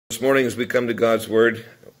This morning as we come to God's Word,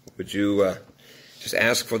 would you just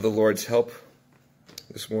ask for the Lord's help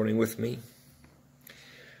this morning with me?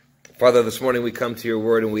 Father, this morning we come to your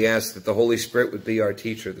Word and we ask that the Holy Spirit would be our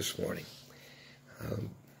teacher this morning.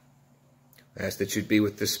 I ask that you'd be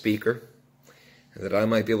with the speaker and that I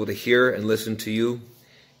might be able to hear and listen to you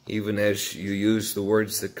even as you use the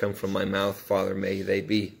words that come from my mouth. Father, may they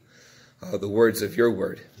be the words of your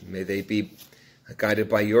Word. May they be guided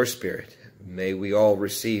by your Spirit. May we all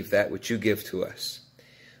receive that which you give to us.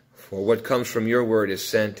 For what comes from your word is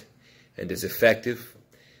sent and is effective.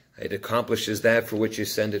 It accomplishes that for which you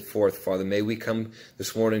send it forth, Father. May we come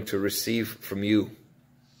this morning to receive from you.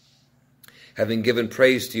 Having given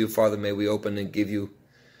praise to you, Father, may we open and give you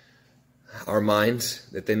our minds,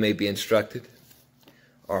 that they may be instructed,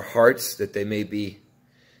 our hearts, that they may be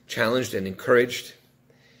challenged and encouraged.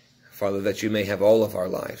 Father, that you may have all of our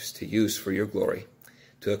lives to use for your glory,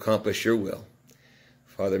 to accomplish your will.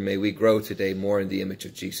 Father, may we grow today more in the image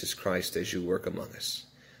of Jesus Christ as you work among us.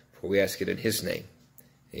 For we ask it in his name.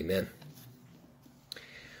 Amen.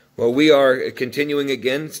 Well, we are continuing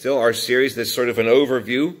again, still our series that's sort of an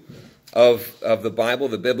overview of the Bible,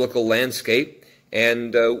 the biblical landscape.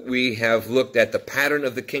 And we have looked at the pattern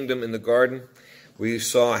of the kingdom in the garden. We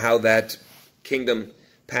saw how that kingdom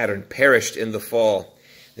pattern perished in the fall.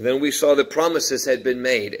 And then we saw that promises had been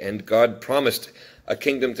made, and God promised a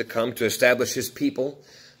kingdom to come to establish his people,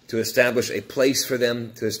 to establish a place for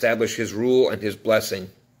them, to establish his rule and his blessing.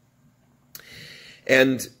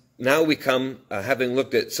 And now we come, having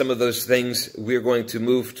looked at some of those things, we're going to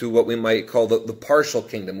move to what we might call the partial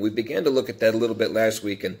kingdom. We began to look at that a little bit last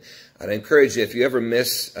week, and I'd encourage you, if you ever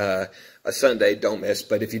miss a Sunday, don't miss,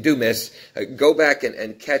 but if you do miss, go back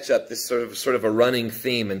and catch up this sort of a running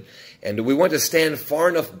theme. And we want to stand far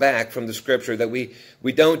enough back from the scripture that we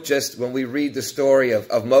don't just, when we read the story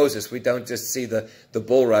of Moses, we don't just see the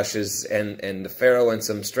bulrushes and the Pharaoh and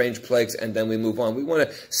some strange plagues and then we move on. We want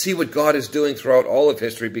to see what God is doing throughout all of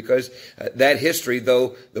history, because that history,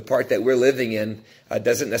 though the part that we're living in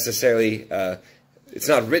doesn't necessarily, it's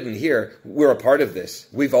not written here, we're a part of this.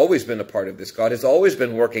 We've always been a part of this. God has always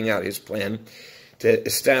been working out his plan to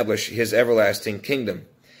establish his everlasting kingdom.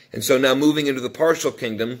 And so now moving into the partial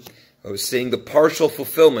kingdom, I was seeing the partial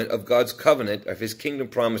fulfillment of God's covenant, of his kingdom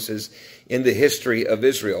promises in the history of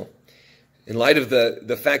Israel. In light of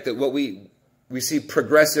the fact that what we see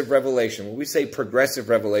progressive revelation. When we say progressive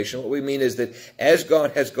revelation, what we mean is that as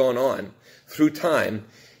God has gone on through time,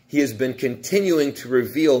 he has been continuing to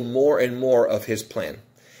reveal more and more of his plan.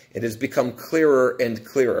 It has become clearer and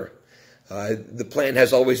clearer. The plan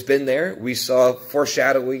has always been there. We saw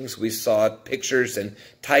foreshadowings, we saw pictures and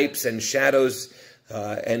types and shadows,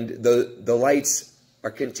 and the lights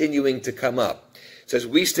are continuing to come up. It says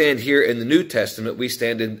we stand here in the New Testament, we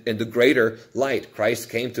stand in the greater light. Christ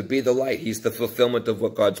came to be the light. He's the fulfillment of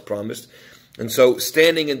what God's promised. And so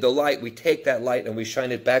standing in the light, we take that light and we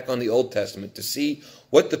shine it back on the Old Testament to see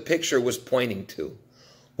what the picture was pointing to,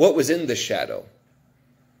 what was in the shadow.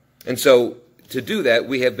 And so to do that,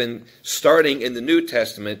 we have been starting in the New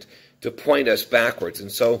Testament to point us backwards.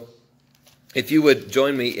 And so if you would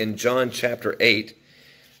join me in John chapter 8,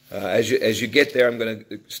 as you get there, I'm going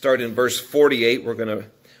to start in verse 48. We're going to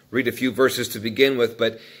read a few verses to begin with.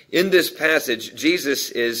 But in this passage,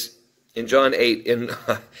 Jesus is, in John 8, in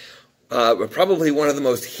probably one of the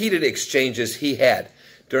most heated exchanges he had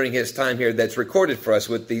during his time here that's recorded for us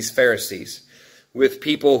with these Pharisees, with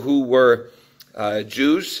people who were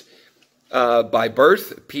Jews by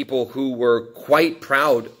birth, people who were quite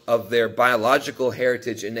proud of their biological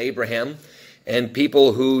heritage in Abraham, and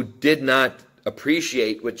people who did not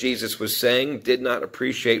appreciate what Jesus was saying, did not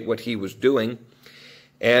appreciate what he was doing,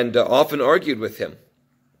 and often argued with him.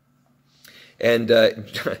 And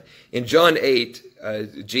in John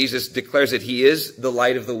 8, Jesus declares that he is the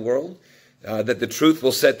light of the world, that the truth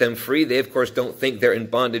will set them free. They, of course, don't think they're in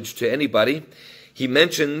bondage to anybody. He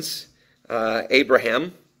mentions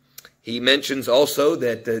Abraham. He mentions also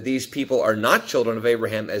that these people are not children of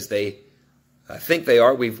Abraham as they think they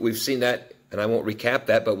are. We've seen that, and I won't recap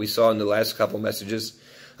that, but we saw in the last couple messages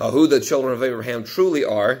who the children of Abraham truly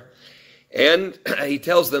are. And he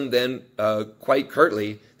tells them then quite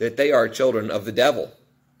curtly that they are children of the devil,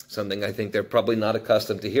 something I think they're probably not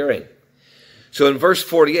accustomed to hearing. So in verse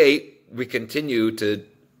 48, we continue to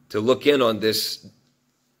look in on this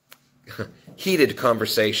heated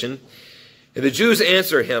conversation. And the Jews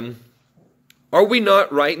answer him, "Are we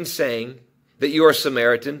not right in saying that you are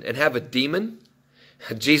Samaritan and have a demon?"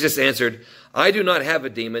 Jesus answered, "I do not have a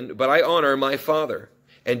demon, but I honor my Father,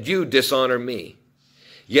 and you dishonor me.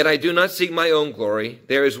 Yet I do not seek my own glory.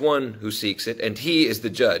 There is one who seeks it, and he is the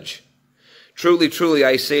judge. Truly, truly,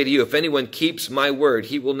 I say to you, if anyone keeps my word,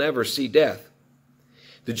 he will never see death."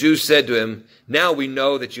 The Jews said to him, "Now we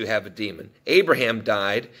know that you have a demon. Abraham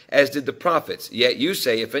died, as did the prophets. Yet you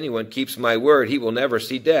say, if anyone keeps my word, he will never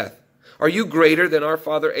see death. Are you greater than our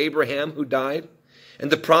father Abraham, who died?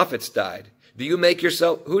 And the prophets died. Who do you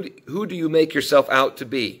make yourself out to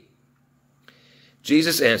be?"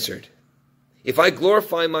 Jesus answered, "If I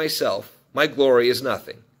glorify myself, my glory is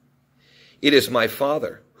nothing. It is my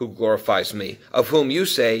Father who glorifies me, of whom you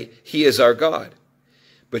say he is our God.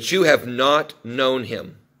 But you have not known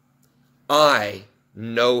him. I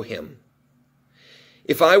know him.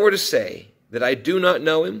 If I were to say that I do not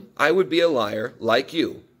know him, I would be a liar like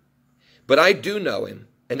you. But I do know him,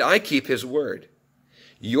 and I keep his word.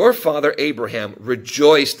 Your father Abraham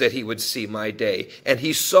rejoiced that he would see my day, and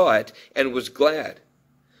he saw it and was glad."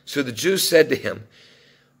 So the Jews said to him,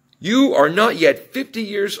 "You are not yet 50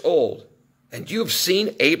 years old, and you have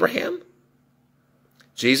seen Abraham?"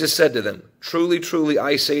 Jesus said to them, "Truly, truly,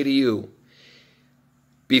 I say to you,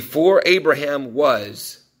 before Abraham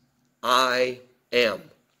was, I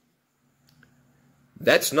am."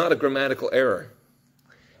 That's not a grammatical error.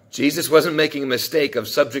 Jesus wasn't making a mistake of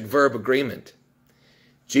subject-verb agreement.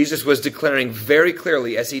 Jesus was declaring very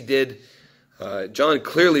clearly, as he did, John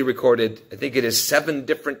clearly recorded, I think it is 7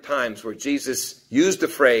 different times where Jesus used the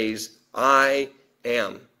phrase, "I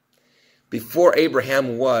am." Before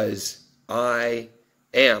Abraham was, I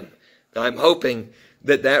am. Now, I'm hoping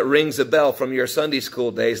that that rings a bell from your Sunday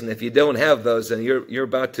school days, and if you don't have those, then you're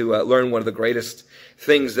about to learn one of the greatest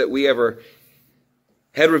things that we ever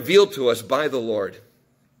had revealed to us by the Lord.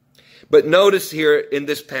 But notice here in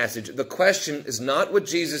this passage, the question is not what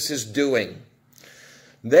Jesus is doing.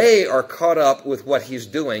 They are caught up with what he's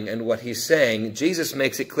doing and what he's saying. Jesus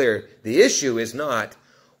makes it clear. The issue is not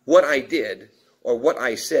what I did or what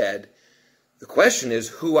I said. The question is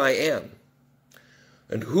who I am.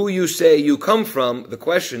 And who you say you come from, the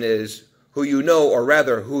question is who you know, or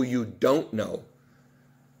rather who you don't know.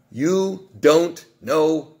 You don't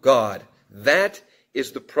know God. That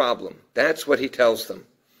is the problem. That's what he tells them.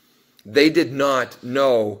 They did not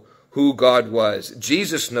know who God was.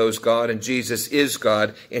 Jesus knows God, and Jesus is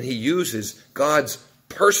God, and he uses God's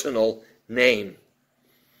personal name.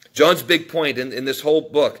 John's big point in this whole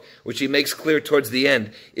book, which he makes clear towards the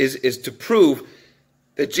end, is to prove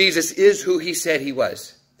that Jesus is who he said he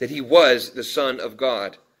was, that he was the Son of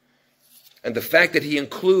God. And the fact that he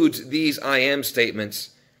includes these I am statements,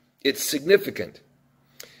 it's significant.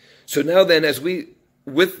 So now then, as we,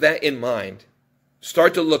 with that in mind,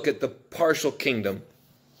 start to look at the partial kingdom,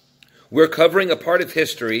 we're covering a part of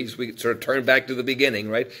history as we sort of turn back to the beginning,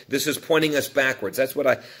 right? This is pointing us backwards. That's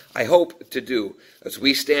what I hope to do. As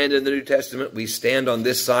we stand in the New Testament, we stand on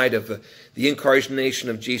this side of the incarnation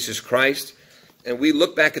of Jesus Christ, and we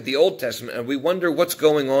look back at the Old Testament and we wonder what's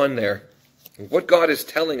going on there, what God is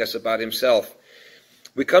telling us about himself.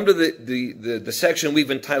 We come to the section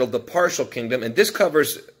we've entitled the partial kingdom, and this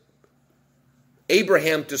covers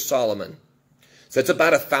Abraham to Solomon. So it's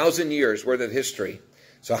about 1,000 years worth of history.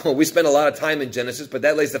 So we spent a lot of time in Genesis, but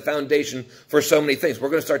that lays the foundation for so many things. We're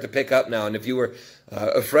going to start to pick up now, and if you were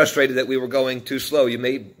frustrated that we were going too slow, you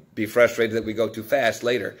may be frustrated that we go too fast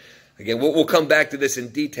later. Again, we'll come back to this in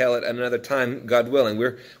detail at another time, God willing.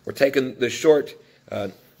 We're taking the short,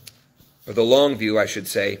 or the long view, I should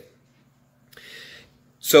say.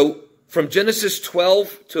 So from Genesis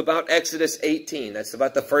 12 to about Exodus 18, that's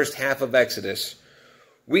about the first half of Exodus,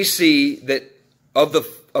 we see that of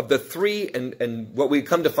the three, and what we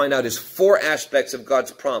come to find out is 4 aspects of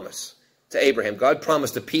God's promise to Abraham. God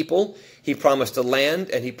promised a people, he promised a land,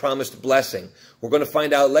 and he promised blessing. We're going to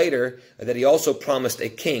find out later that he also promised a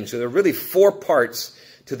king. So there are really 4 parts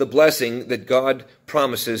to the blessing that God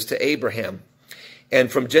promises to Abraham.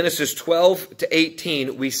 And from Genesis 12 to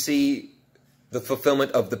 18, we see the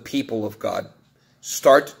fulfillment of the people of God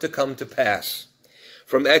start to come to pass.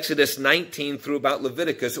 From Exodus 19 through about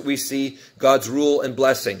Leviticus, we see God's rule and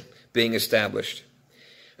blessing being established.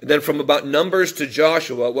 And then from about Numbers to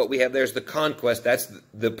Joshua, what we have there is the conquest. That's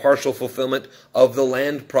the partial fulfillment of the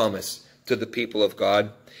land promise to the people of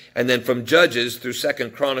God. And then from Judges through 2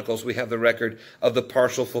 Chronicles, we have the record of the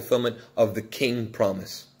partial fulfillment of the king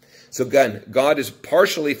promise. So again, God is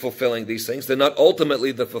partially fulfilling these things. They're not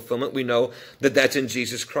ultimately the fulfillment. We know that that's in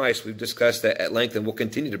Jesus Christ. We've discussed that at length, and we'll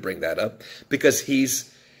continue to bring that up because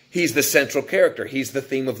he's the central character. He's the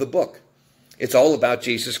theme of the book. It's all about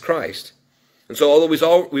Jesus Christ. And so although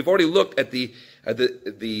we've already looked at the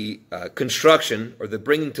construction or the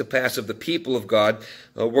bringing to pass of the people of God,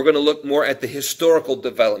 we're going to look more at the historical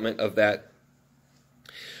development of that.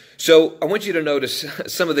 So I want you to notice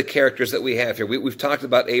some of the characters that we have here. We've talked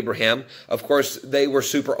about Abraham. Of course, they were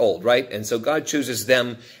super old, right? And so God chooses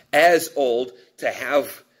them as old to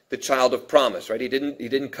have the child of promise, right? He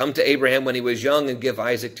didn't come to Abraham when he was young and give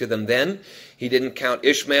Isaac to them then. He didn't count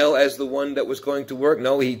Ishmael as the one that was going to work.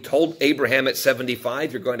 No, he told Abraham at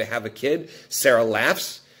 75, you're going to have a kid. Sarah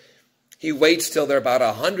laughs. He waits till they're about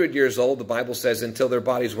 100 years old, the Bible says, until their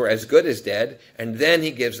bodies were as good as dead, and then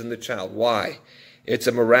he gives them the child. Why? It's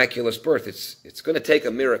a miraculous birth. It's going to take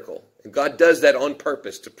a miracle. And God does that on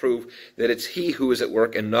purpose to prove that it's he who is at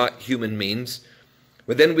work and not human means.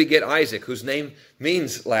 But then we get Isaac, whose name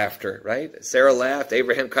means laughter, right? Sarah laughed.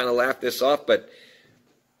 Abraham kind of laughed this off, but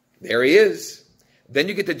there he is. Then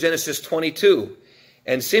you get to Genesis 22.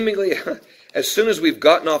 And seemingly, as soon as we've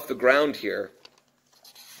gotten off the ground here,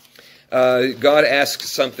 God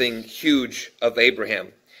asks something huge of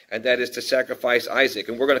Abraham, and that is to sacrifice Isaac.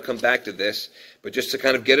 And we're going to come back to this, but just to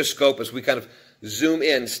kind of get a scope as we kind of zoom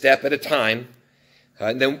in step at a time.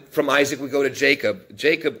 And then from Isaac we go to Jacob.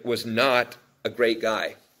 Jacob was not a great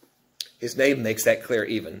guy. His name makes that clear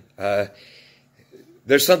even.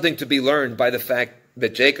 There's something to be learned by the fact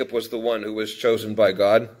that Jacob was the one who was chosen by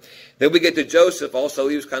God. Then we get to Joseph. Also,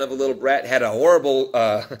 he was kind of a little brat, had a horrible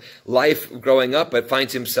life growing up, but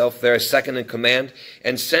finds himself there second in command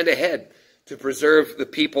and sent ahead to preserve the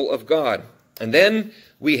people of God. And then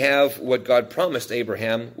we have what God promised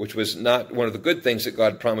Abraham, which was not one of the good things that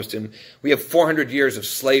God promised him. We have 400 years of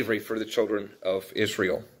slavery for the children of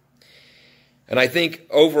Israel. And I think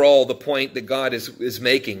overall the point that God is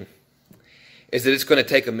making is that it's going to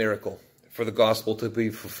take a miracle for the gospel to be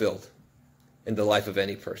fulfilled in the life of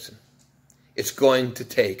any person. It's going to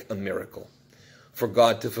take a miracle for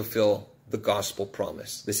God to fulfill the gospel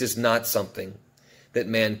promise. This is not something that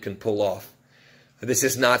man can pull off. This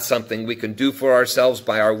is not something we can do for ourselves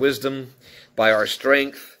by our wisdom, by our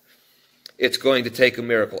strength. It's going to take a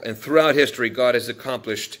miracle. And throughout history, God has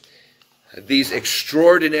accomplished these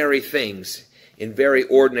extraordinary things in very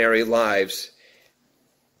ordinary lives.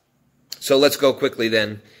 So let's go quickly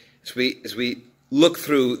then. As we look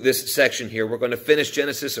through this section here, we're going to finish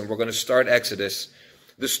Genesis and we're going to start Exodus.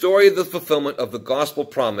 The story of the fulfillment of the gospel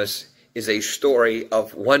promise is a story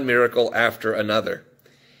of one miracle after another.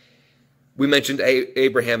 We mentioned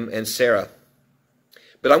Abraham and Sarah.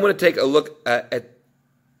 But I want to take a look at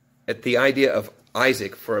the idea of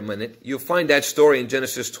Isaac for a minute. You'll find that story in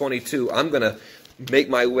Genesis 22. I'm going to make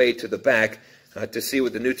my way to the back to see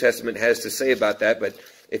what the New Testament has to say about that. But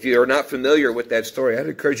if you are not familiar with that story, I'd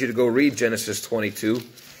encourage you to go read Genesis 22.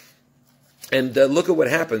 And look at what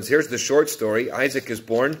happens. Here's the short story. Isaac is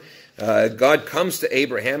born. God comes to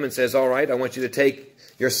Abraham and says, all right, I want you to take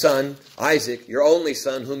your son, Isaac, your only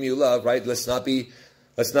son whom you love, right? Let's not be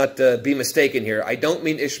mistaken here. I don't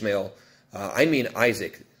mean Ishmael. I mean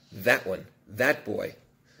Isaac, that one, that boy.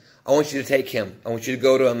 I want you to take him. I want you to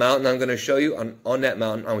go to a mountain I'm going to show you. On that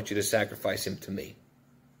mountain, I want you to sacrifice him to me.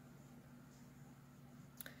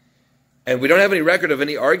 And we don't have any record of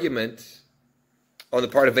any argument on the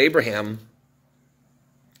part of Abraham.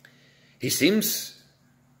 He seems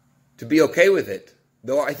to be okay with it,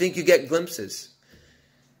 though I think you get glimpses.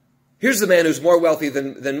 Here's the man who's more wealthy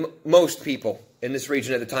than most people in this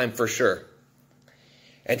region at the time, for sure.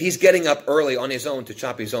 And he's getting up early on his own to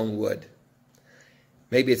chop his own wood.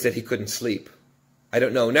 Maybe it's that he couldn't sleep. I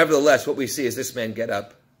don't know. Nevertheless, what we see is this man get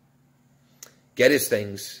up, get his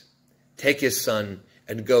things, take his son,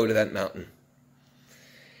 and go to that mountain.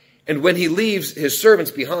 And when he leaves his servants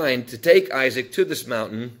behind to take Isaac to this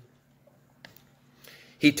mountain,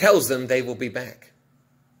 he tells them they will be back.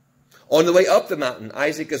 On the way up the mountain,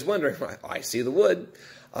 Isaac is wondering, I see the wood.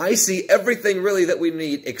 I see everything really that we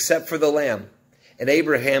need except for the lamb. And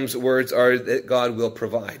Abraham's words are that God will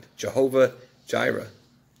provide. Jehovah Jireh.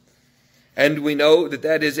 And we know that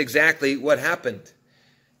that is exactly what happened.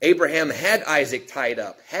 Abraham had Isaac tied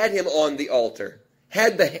up, had him on the altar,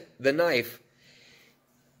 had the knife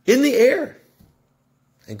in the air.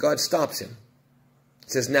 And God stops him.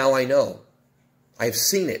 He says, now I know. I've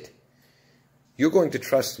seen it. You're going to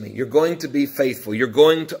trust me. You're going to be faithful. You're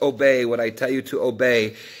going to obey what I tell you to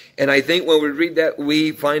obey. And I think when we read that,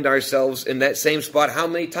 we find ourselves in that same spot. How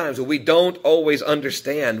many times? Well, we don't always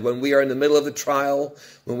understand when we are in the middle of the trial,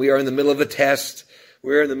 when we are in the middle of the test,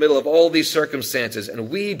 we're in the middle of all these circumstances, and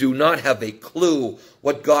we do not have a clue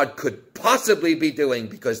what God could possibly be doing,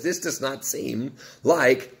 because this does not seem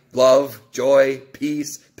like love, joy,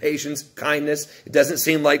 peace, patience, kindness. It doesn't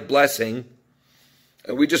seem like blessing.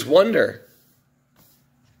 And we just wonder,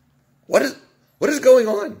 what is going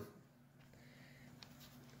on?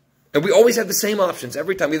 And we always have the same options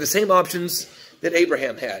every time. We have the same options that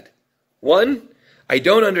Abraham had. One, I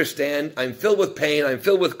don't understand. I'm filled with pain. I'm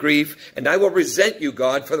filled with grief. And I will resent you,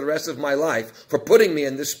 God, for the rest of my life for putting me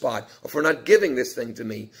in this spot, or for not giving this thing to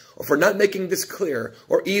me, or for not making this clear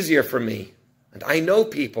or easier for me. And I know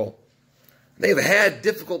people. They've had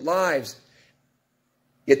difficult lives,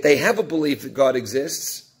 yet they have a belief that God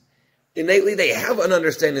exists. Innately, they have an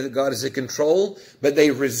understanding that God is in control, but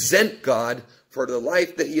they resent God for the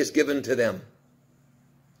life that he has given to them.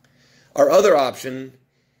 Our other option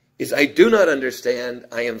is, I do not understand.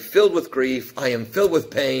 I am filled with grief. I am filled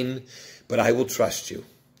with pain, but I will trust you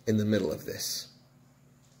in the middle of this.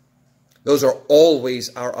 Those are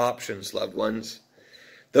always our options, loved ones.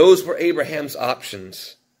 Those were Abraham's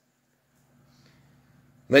options.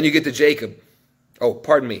 Then you get to Jacob. Oh,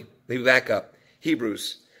 pardon me. Let me back up.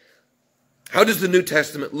 Hebrews. How does the New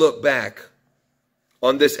Testament look back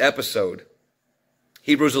on this episode?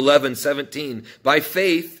 Hebrews 11:17. By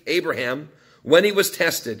faith, Abraham, when he was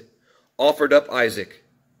tested, offered up Isaac.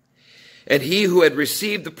 And he who had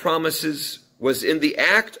received the promises was in the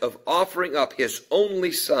act of offering up his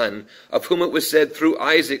only son, of whom it was said, through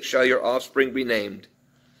Isaac shall your offspring be named.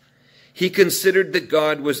 He considered that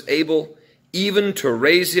God was able even to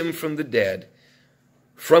raise him from the dead,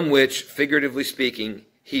 from which, figuratively speaking,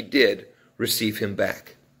 he did receive him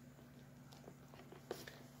back.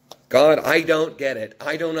 God, I don't get it.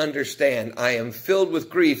 I don't understand. I am filled with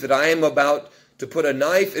grief that I am about to put a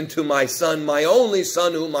knife into my son, my only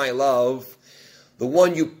son whom I love, the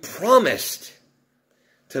one you promised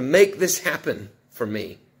to make this happen for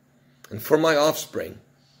me and for my offspring.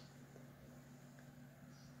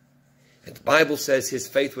 And the Bible says his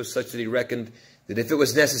faith was such that he reckoned that if it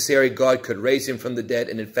was necessary, God could raise him from the dead.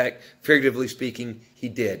 And in fact, figuratively speaking, he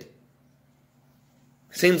did.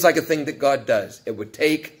 Seems like a thing that God does. It would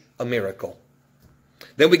take a miracle.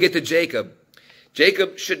 Then we get to Jacob.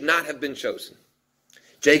 Jacob should not have been chosen.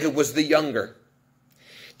 Jacob was the younger.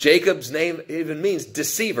 Jacob's name even means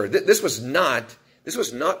deceiver. This was not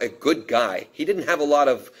a good guy. He didn't have a lot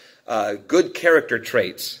of good character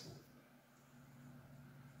traits.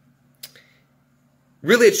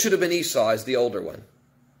 Really, it should have been Esau as the older one.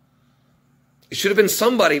 It should have been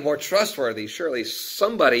somebody more trustworthy, surely.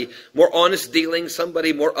 Somebody more honest dealing,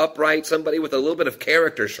 somebody more upright, somebody with a little bit of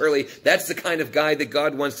character. Surely that's the kind of guy that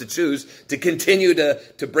God wants to choose to continue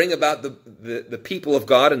to bring about the people of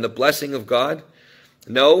God and the blessing of God.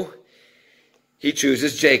 No, he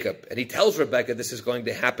chooses Jacob. And he tells Rebekah this is going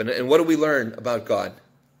to happen. And what do we learn about God?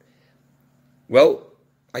 Well,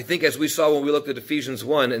 I think as we saw when we looked at Ephesians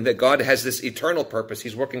 1, and that God has this eternal purpose.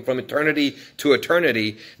 He's working from eternity to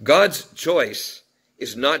eternity. God's choice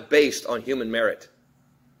is not based on human merit.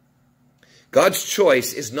 God's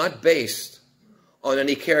choice is not based on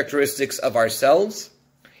any characteristics of ourselves,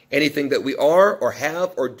 anything that we are or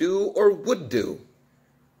have or do or would do.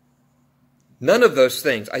 None of those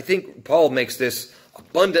things. I think Paul makes this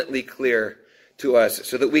abundantly clear to us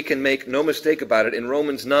so that we can make no mistake about it. In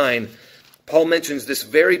Romans 9, Paul mentions this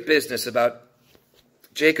very business about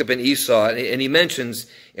Jacob and Esau, and he mentions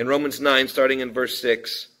in Romans 9, starting in verse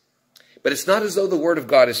 6, but it's not as though the word of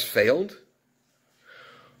God has failed.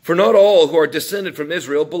 For not all who are descended from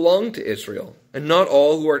Israel belong to Israel, and not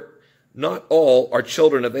all are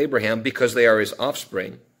children of Abraham because they are his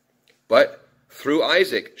offspring, but through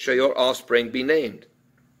Isaac shall your offspring be named.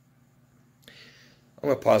 I'm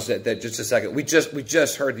going to pause that just a second. We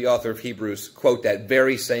just heard the author of Hebrews quote that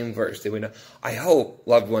very same verse. Did we not? I hope,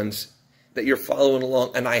 loved ones, that you're following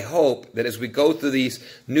along. And I hope that as we go through these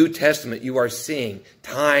New Testament, you are seeing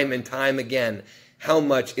time and time again how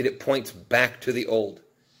much it points back to the Old.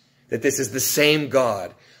 That this is the same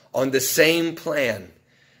God on the same plan.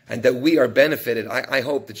 And that we are benefited. I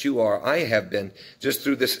hope that you are. I have been just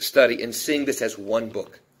through this study and seeing this as one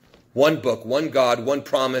book. One book, one God, one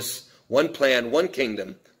promise, one plan, one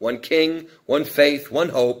kingdom, one king, one faith, one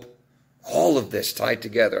hope. All of this tied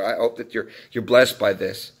together. I hope that you're blessed by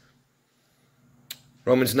this.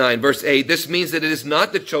 Romans 9, verse 8. This means that it is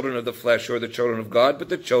not the children of the flesh who are the children of God, but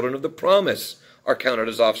the children of the promise are counted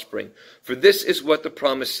as offspring. For this is what the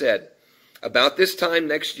promise said. About this time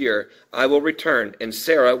next year, I will return, and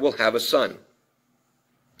Sarah will have a son.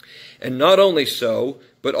 And not only so,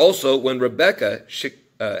 but also when Rebekah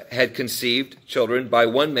had conceived children by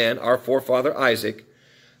one man, our forefather Isaac,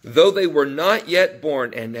 though they were not yet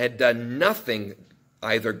born and had done nothing,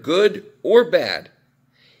 either good or bad,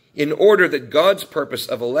 in order that God's purpose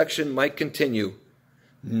of election might continue,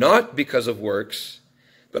 not because of works,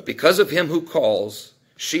 but because of him who calls,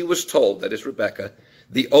 she was told, that is Rebekah,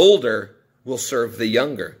 the older will serve the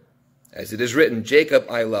younger. As it is written, Jacob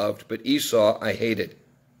I loved, but Esau I hated.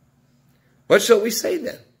 What shall we say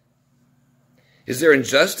then? Is there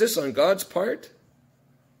injustice on God's part?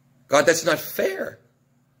 God, that's not fair.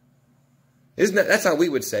 Isn't that? That's how we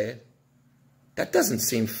would say it. That doesn't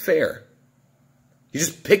seem fair. You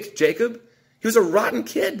just picked Jacob? He was a rotten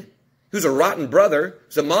kid. He was a rotten brother. He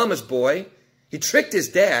was a mama's boy. He tricked his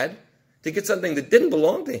dad to get something that didn't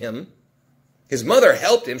belong to him. His mother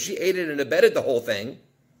helped him. She aided and abetted the whole thing.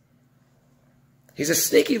 He's a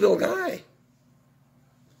sneaky little guy.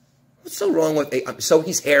 What's so wrong with... So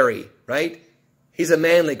he's hairy, right? He's a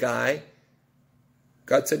manly guy.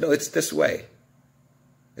 God said, no, it's this way.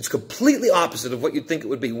 It's completely opposite of what you'd think it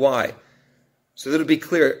would be. Why? So that it would be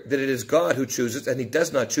clear that it is God who chooses, and he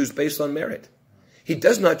does not choose based on merit. He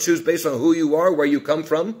does not choose based on who you are, where you come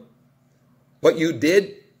from, what you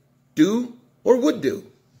did, do, or would do.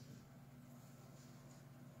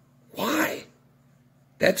 Why?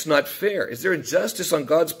 That's not fair. Is there injustice on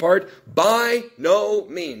God's part? By no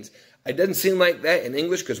means. It doesn't seem like that in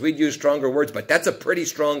English because we'd use stronger words, but that's a pretty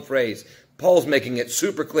strong phrase. Paul's making it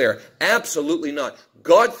super clear. Absolutely not.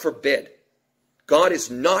 God forbid. God is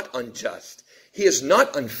not unjust. He is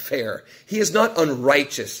not unfair. He is not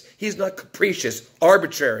unrighteous. He is not capricious,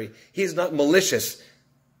 arbitrary. He is not malicious.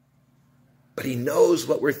 But he knows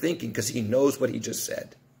what we're thinking because he knows what he just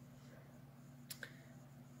said.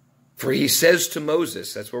 For he says to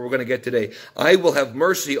Moses, that's where we're going to get today, I will have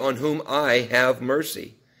mercy on whom I have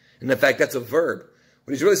mercy. And in fact, that's a verb.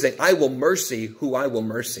 What he's really saying, I will mercy who I will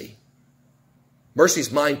mercy. Mercy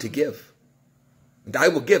is mine to give. And I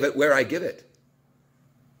will give it where I give it.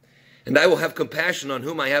 And I will have compassion on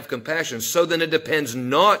whom I have compassion. So then it depends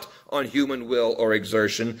not on human will or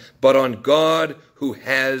exertion, but on God who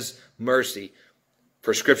has mercy.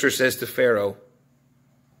 For Scripture says to Pharaoh,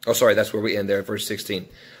 oh, sorry, that's where we end there in verse 16.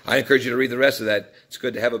 I encourage you to read the rest of that. It's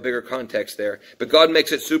good to have a bigger context there. But God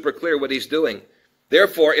makes it super clear what he's doing.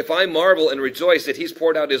 Therefore, if I marvel and rejoice that he's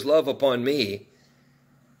poured out his love upon me,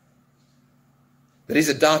 that he's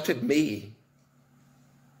adopted me,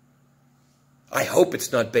 I hope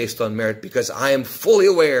it's not based on merit because I am fully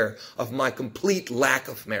aware of my complete lack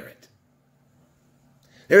of merit.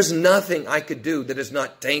 There's nothing I could do that is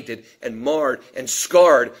not tainted and marred and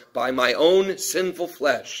scarred by my own sinful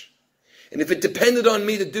flesh. And if it depended on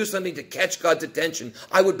me to do something to catch God's attention,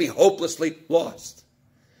 I would be hopelessly lost.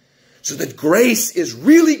 So that grace is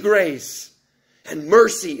really grace and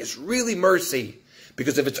mercy is really mercy.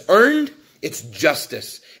 Because if it's earned, it's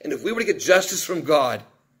justice. And if we were to get justice from God,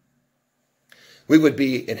 we would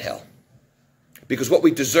be in hell. Because what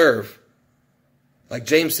we deserve, like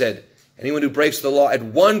James said, anyone who breaks the law at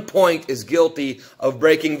one point is guilty of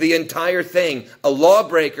breaking the entire thing. A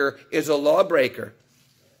lawbreaker is a lawbreaker.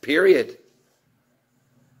 Period.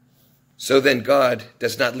 So then God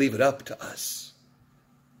does not leave it up to us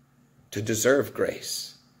to deserve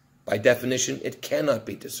grace. By definition, it cannot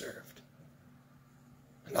be deserved.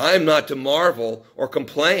 And I'm not to marvel or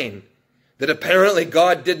complain that apparently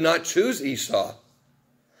God did not choose Esau.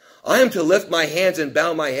 I am to lift my hands and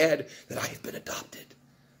bow my head that I have been adopted.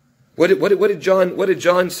 What did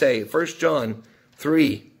John say? 1 John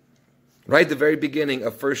 3. Right at the very beginning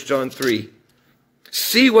of 1 John 3.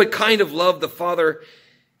 See what kind of love the Father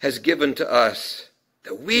has given to us,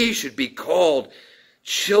 that we should be called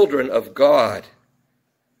children of God.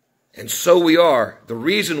 And so we are. The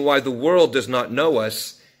reason why the world does not know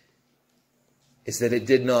us is that it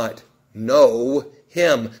did not know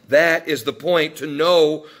him. That is the point, to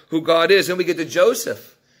know who God is. And we get to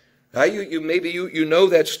Joseph. Maybe you know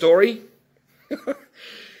that story.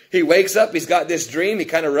 He wakes up, he's got this dream, he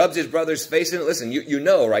kind of rubs his brother's face in it. Listen, you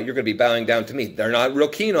know, right, you're going to be bowing down to me. They're not real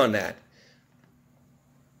keen on that.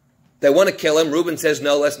 They want to kill him. Reuben says,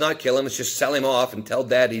 no, let's not kill him. Let's just sell him off and tell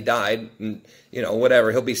Dad he died. And,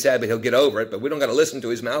 whatever. He'll be sad, but he'll get over it. But we don't got to listen to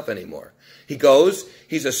his mouth anymore. He goes.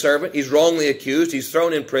 He's a servant. He's wrongly accused. He's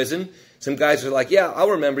thrown in prison. Some guys are like, yeah, I'll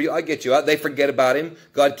remember you. I'll get you out. They forget about him.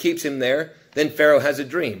 God keeps him there. Then Pharaoh has a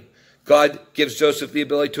dream. God gives Joseph the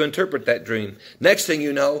ability to interpret that dream. Next thing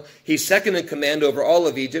you know, he's second in command over all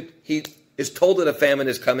of Egypt. He is told that a famine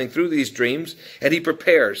is coming through these dreams, and he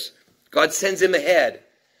prepares. God sends him ahead.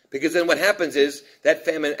 Because then what happens is that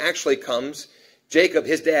famine actually comes. Jacob,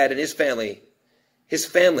 his dad, and his family,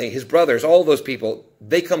 his brothers, all those people,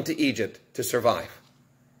 they come to Egypt to survive.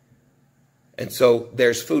 And so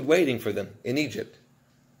there's food waiting for them in Egypt.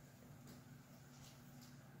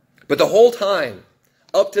 But the whole time,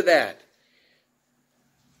 up to that,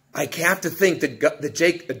 I have to think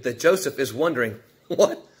that Joseph is wondering,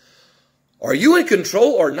 what? Are you in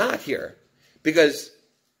control or not here? Because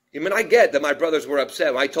I get that my brothers were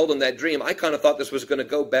upset. When I told them that dream, I kind of thought this was going to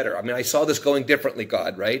go better. I saw this going differently,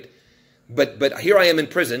 God, right? But here I am in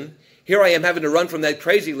prison. Here I am having to run from that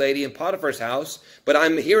crazy lady in Potiphar's house, but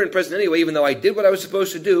I'm here in prison anyway, even though I did what I was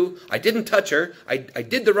supposed to do. I didn't touch her. I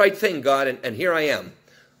did the right thing, God, and here I am,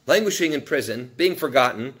 languishing in prison, being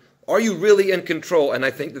forgotten. Are you really in control? And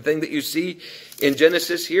I think the thing that you see in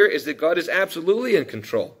Genesis here is that God is absolutely in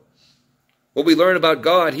control. What we learn about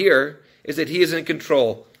God here is that he is in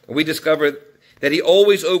control. And we discover that he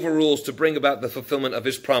always overrules to bring about the fulfillment of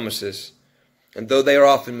his promises. And though they are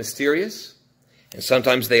often mysterious, and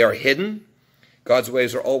sometimes they are hidden, God's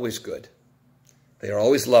ways are always good. They are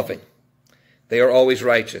always loving. They are always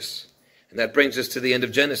righteous. And that brings us to the end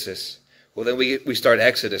of Genesis. Well, then we start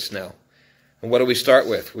Exodus now. And what do we start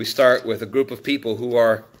with? We start with a group of people who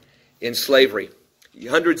are in slavery.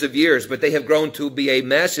 Hundreds of years, but they have grown to be a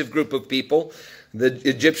massive group of people. The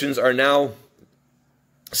Egyptians are now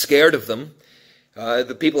scared of them.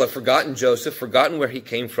 The people have forgotten Joseph, forgotten where he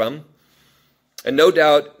came from. And no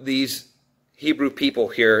doubt these Hebrew people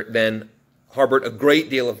here then harbored a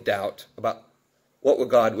great deal of doubt about what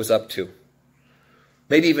God was up to.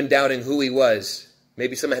 Maybe even doubting who he was.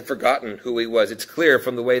 Maybe some had forgotten who he was. It's clear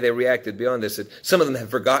from the way they reacted beyond this that some of them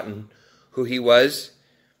had forgotten who he was.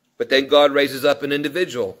 But then God raises up an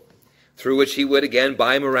individual through which he would again,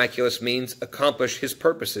 by miraculous means, accomplish his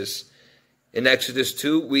purposes. In Exodus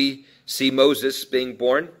 2, we see Moses being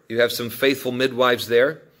born. You have some faithful midwives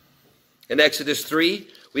there. In Exodus 3,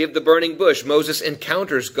 we have the burning bush. Moses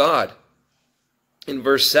encounters God. In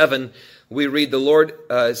verse 7, we read, the Lord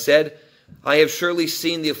said, I have surely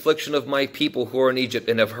seen the affliction of my people who are in Egypt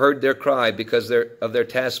and have heard their cry because of their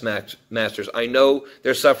taskmasters. I know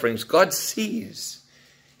their sufferings. God sees.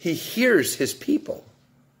 He hears his people.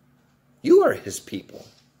 You are his people.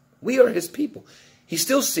 We are his people. He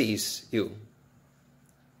still sees you.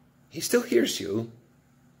 He still hears you.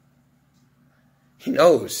 He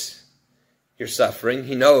knows your suffering.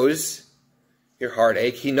 He knows your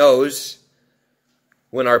heartache. He knows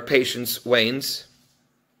when our patience wanes.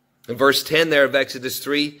 In verse 10 there of Exodus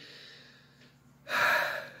 3,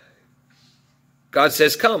 God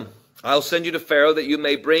says, come, I'll send you to Pharaoh that you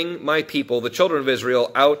may bring my people, the children of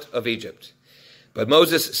Israel, out of Egypt. But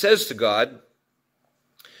Moses says to God,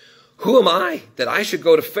 who am I that I should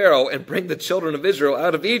go to Pharaoh and bring the children of Israel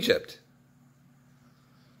out of Egypt?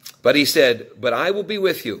 But he said, but I will be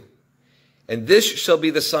with you, and this shall be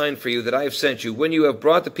the sign for you that I have sent you. When you have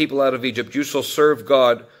brought the people out of Egypt, you shall serve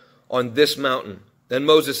God on this mountain. Then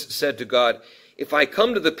Moses said to God, if I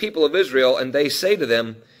come to the people of Israel and they say to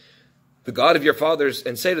them, the God of your fathers,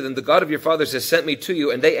 and say to them, the God of your fathers has sent me to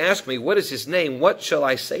you, and they ask me, what is his name? What shall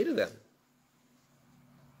I say to them?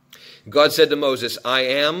 God said to Moses, I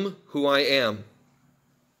am who I am.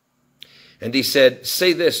 And he said,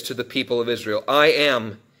 say this to the people of Israel, I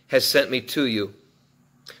am has sent me to you.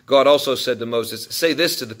 God also said to Moses, say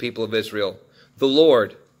this to the people of Israel, the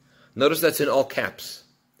Lord. Notice that's in all caps.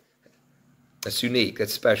 That's unique,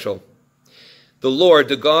 that's special. The Lord,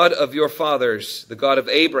 the God of your fathers, the God of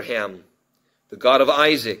Abraham, the God of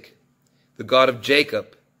Isaac, the God of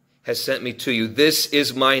Jacob, has sent me to you. This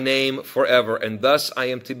is my name forever, and thus I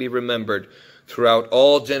am to be remembered throughout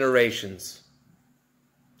all generations.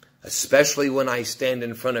 Especially when I stand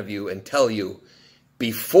in front of you and tell you,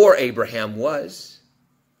 before Abraham was,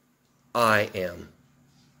 I am.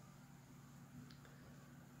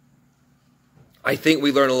 I think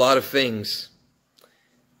we learn a lot of things.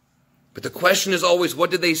 But the question is always,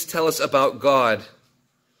 what do they tell us about God?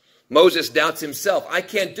 Moses doubts himself. I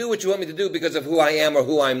can't do what you want me to do because of who I am or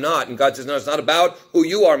who I'm not. And God says, no, it's not about who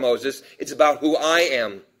you are, Moses. It's about who I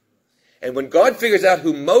am. And when when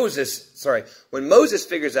Moses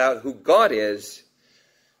figures out who God is,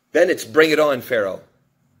 then it's bring it on, Pharaoh.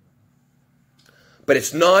 But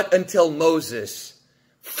it's not until Moses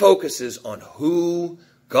focuses on who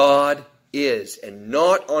God is and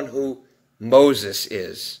not on who Moses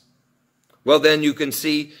is. Well, then you can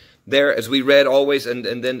see there, as we read always, and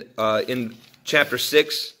then in chapter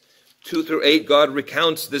 6, 2 through 8, God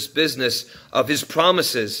recounts this business of his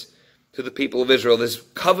promises to the people of Israel, this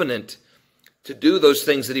covenant to do those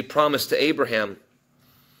things that he promised to Abraham.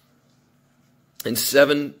 In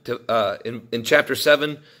chapter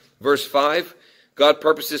 7, verse 5, God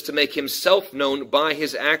purposes to make himself known by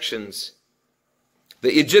his actions.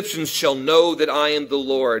 The Egyptians shall know that I am the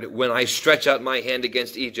Lord when I stretch out my hand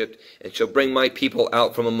against Egypt and shall bring my people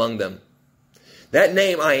out from among them. That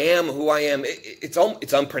name, I am who I am,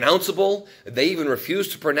 it's unpronounceable. They even refuse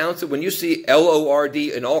to pronounce it. When you see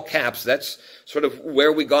L-O-R-D in all caps, that's sort of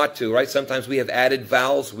where we got to, right? Sometimes we have added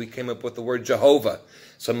vowels. We came up with the word Jehovah.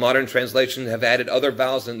 Some modern translations have added other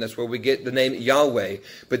vowels, and that's where we get the name Yahweh.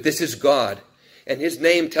 But this is God. And his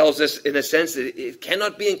name tells us, in a sense, that it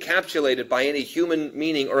cannot be encapsulated by any human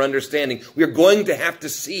meaning or understanding. We're going to have to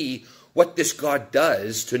see what this God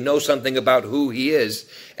does to know something about who he is.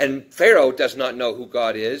 And Pharaoh does not know who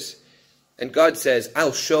God is. And God says,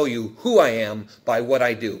 I'll show you who I am by what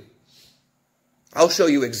I do. I'll show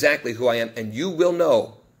you exactly who I am, and you will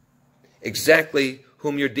know exactly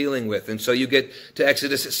whom you're dealing with. And so you get to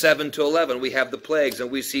Exodus 7 to 11. We have the plagues, and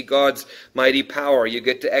we see God's mighty power. You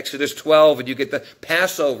get to Exodus 12, and you get the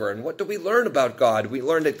Passover. And what do we learn about God? We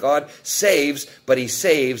learn that God saves, but he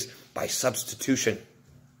saves by substitution.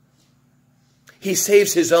 He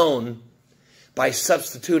saves his own by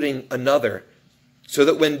substituting another. So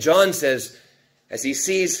that when John says, as he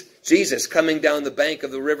sees Jesus coming down the bank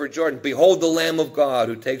of the river Jordan, behold the Lamb of God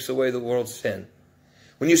who takes away the world's sin.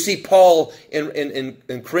 When you see Paul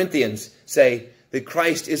in Corinthians say that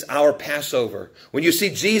Christ is our Passover. When you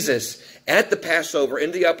see Jesus at the Passover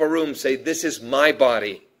in the upper room say, this is my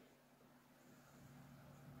body.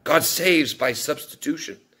 God saves by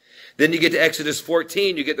substitution. Then you get to Exodus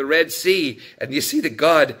 14, you get the Red Sea, and you see that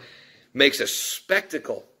God makes a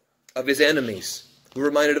spectacle of his enemies. We're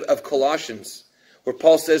reminded of Colossians, where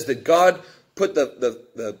Paul says that God put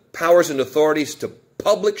the powers and authorities to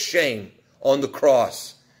public shame on the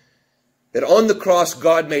cross. That on the cross,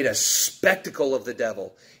 God made a spectacle of the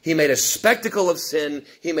devil. He made a spectacle of sin.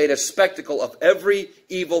 He made a spectacle of every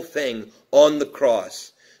evil thing on the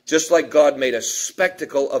cross. Just like God made a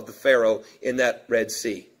spectacle of the Pharaoh in that Red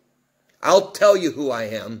Sea. I'll tell you who I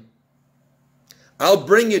am. I'll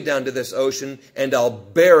bring you down to this ocean and I'll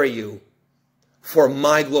bury you for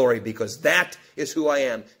my glory, because that is who I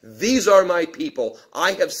am. These are my people.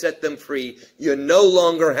 I have set them free. You no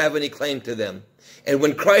longer have any claim to them. And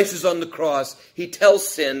when Christ is on the cross, he tells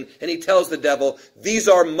sin and he tells the devil, these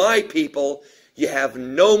are my people. You have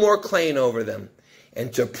no more claim over them.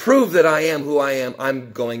 And to prove that I am who I am,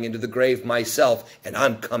 I'm going into the grave myself and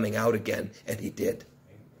I'm coming out again. And he did.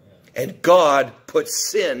 And God put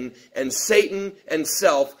sin and Satan and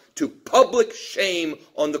self to public shame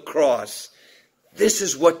on the cross. This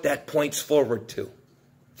is what that points forward to.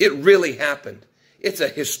 It really happened. It's a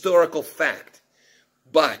historical fact.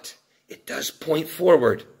 But it does point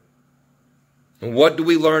forward. And what do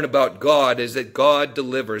we learn about God is that God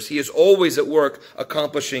delivers. He is always at work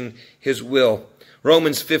accomplishing his will.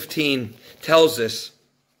 Romans 15 tells us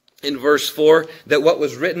in verse 4 that what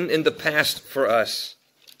was written in the past for us,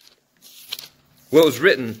 what was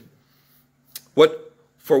written,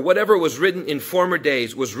 for whatever was written in former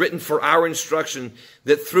days was written for our instruction,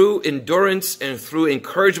 that through endurance and through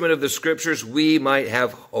encouragement of the scriptures we might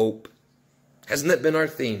have hope. Hasn't that been our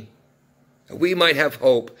theme? We might have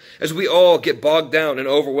hope as we all get bogged down and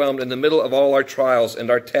overwhelmed in the middle of all our trials and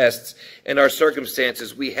our tests and our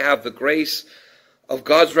circumstances. We have the grace of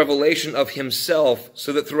God's revelation of himself,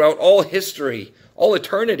 so that throughout all history, all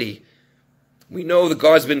eternity, we know that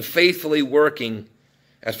God's been faithfully working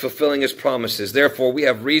as fulfilling his promises. Therefore, we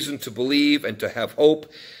have reason to believe and to have hope,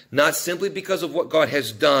 not simply because of what God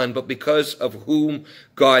has done, but because of whom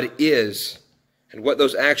God is and what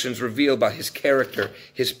those actions reveal about his character,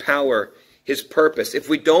 his power, his purpose. If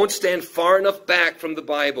we don't stand far enough back from the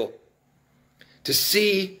Bible to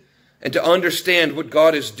see and to understand what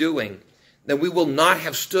God is doing, then we will not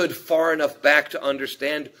have stood far enough back to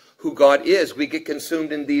understand who God is. We get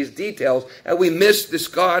consumed in these details and we miss this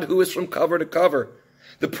God who is from cover to cover.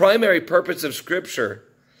 The primary purpose of Scripture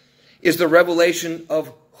is the revelation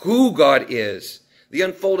of who God is, the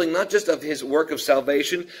unfolding not just of his work of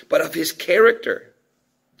salvation, but of his character.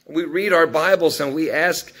 We read our Bibles and we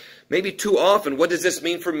ask maybe too often, what does this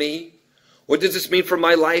mean for me? What does this mean for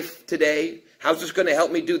my life today? How's this going to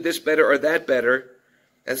help me do this better or that better?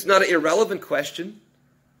 And it's not an irrelevant question.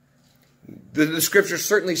 The Scripture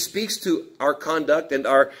certainly speaks to our conduct and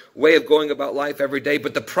our way of going about life every day,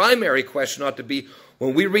 but the primary question ought to be,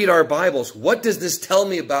 when we read our Bibles, what does this tell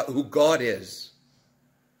me about who God is?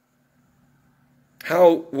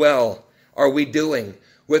 How well are we doing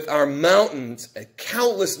with our mountains and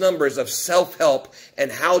countless numbers of self-help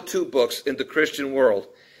and how-to books in the Christian world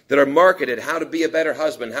that are marketed, how to be a better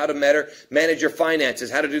husband, how to manage your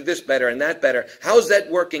finances, how to do this better and that better? How's that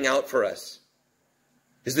working out for us?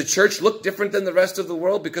 Does the church look different than the rest of the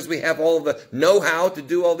world because we have all the know-how to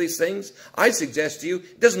do all these things? I suggest to you,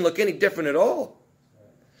 it doesn't look any different at all.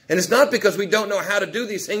 And it's not because we don't know how to do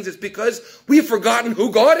these things. It's because we've forgotten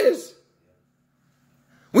who God is.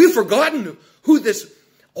 We've forgotten who this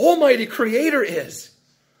almighty creator is,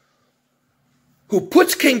 who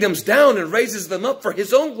puts kingdoms down and raises them up for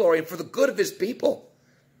his own glory and for the good of his people.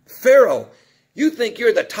 Pharaoh You think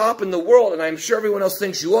you're the top in the world, and I'm sure everyone else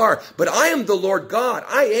thinks you are. But I am the Lord God.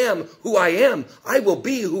 I am who I am. I will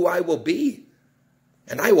be who I will be.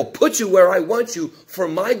 And I will put you where I want you for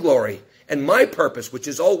my glory and my purpose, which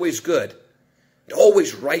is always good, and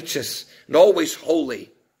always righteous, and always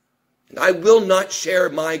holy. And I will not share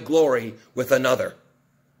my glory with another.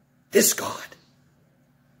 This God,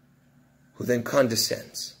 who then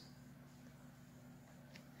condescends,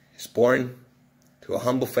 is born to a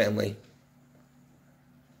humble family,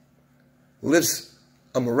 lives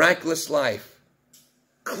a miraculous life,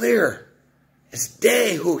 clear as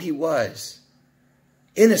day who he was,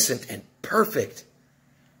 innocent and perfect,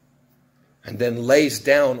 and then lays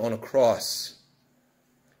down on a cross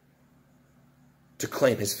to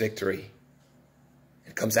claim his victory,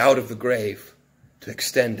 and comes out of the grave to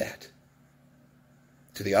extend that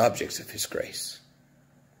to the objects of his grace,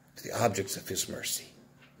 to the objects of his mercy.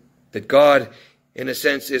 That God, in a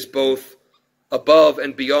sense, is both above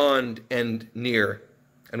and beyond and near.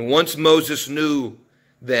 And once Moses knew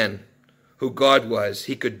then who God was,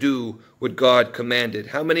 he could do what God commanded.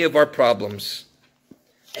 How many of our problems,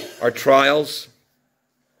 our trials,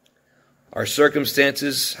 our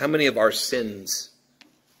circumstances, how many of our sins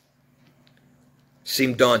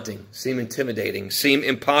seem daunting, seem intimidating, seem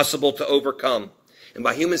impossible to overcome? And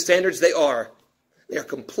by human standards, they are. They are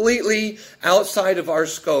completely outside of our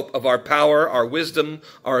scope, of our power, our wisdom,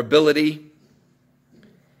 our ability.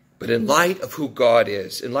 But in light of who God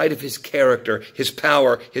is, in light of his character, his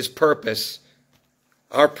power, his purpose,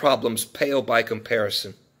 our problems pale by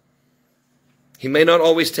comparison. He may not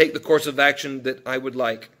always take the course of action that I would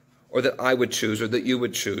like, or that I would choose, or that you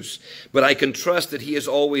would choose. But I can trust that he is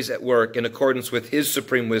always at work in accordance with his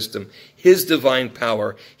supreme wisdom, his divine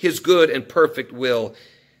power, his good and perfect will,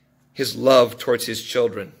 his love towards his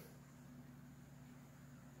children.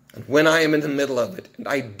 And when I am in the middle of it, and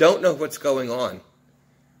I don't know what's going on,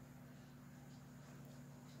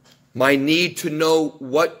 my need to know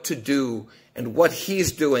what to do and what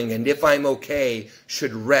he's doing and if I'm okay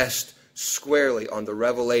should rest squarely on the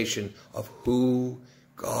revelation of who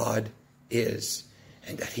God is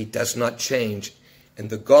and that he does not change. And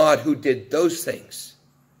the God who did those things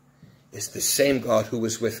is the same God who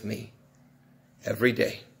was with me every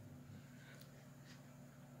day,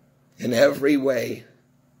 in every way.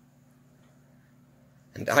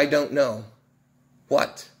 And I don't know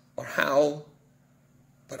what or how,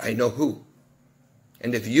 but I know who.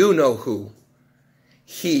 And if you know who,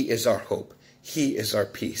 he is our hope. He is our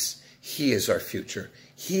peace. He is our future.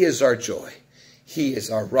 He is our joy. He is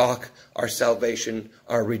our rock, our salvation,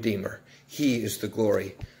 our Redeemer. He is the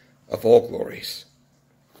glory of all glories.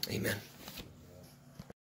 Amen.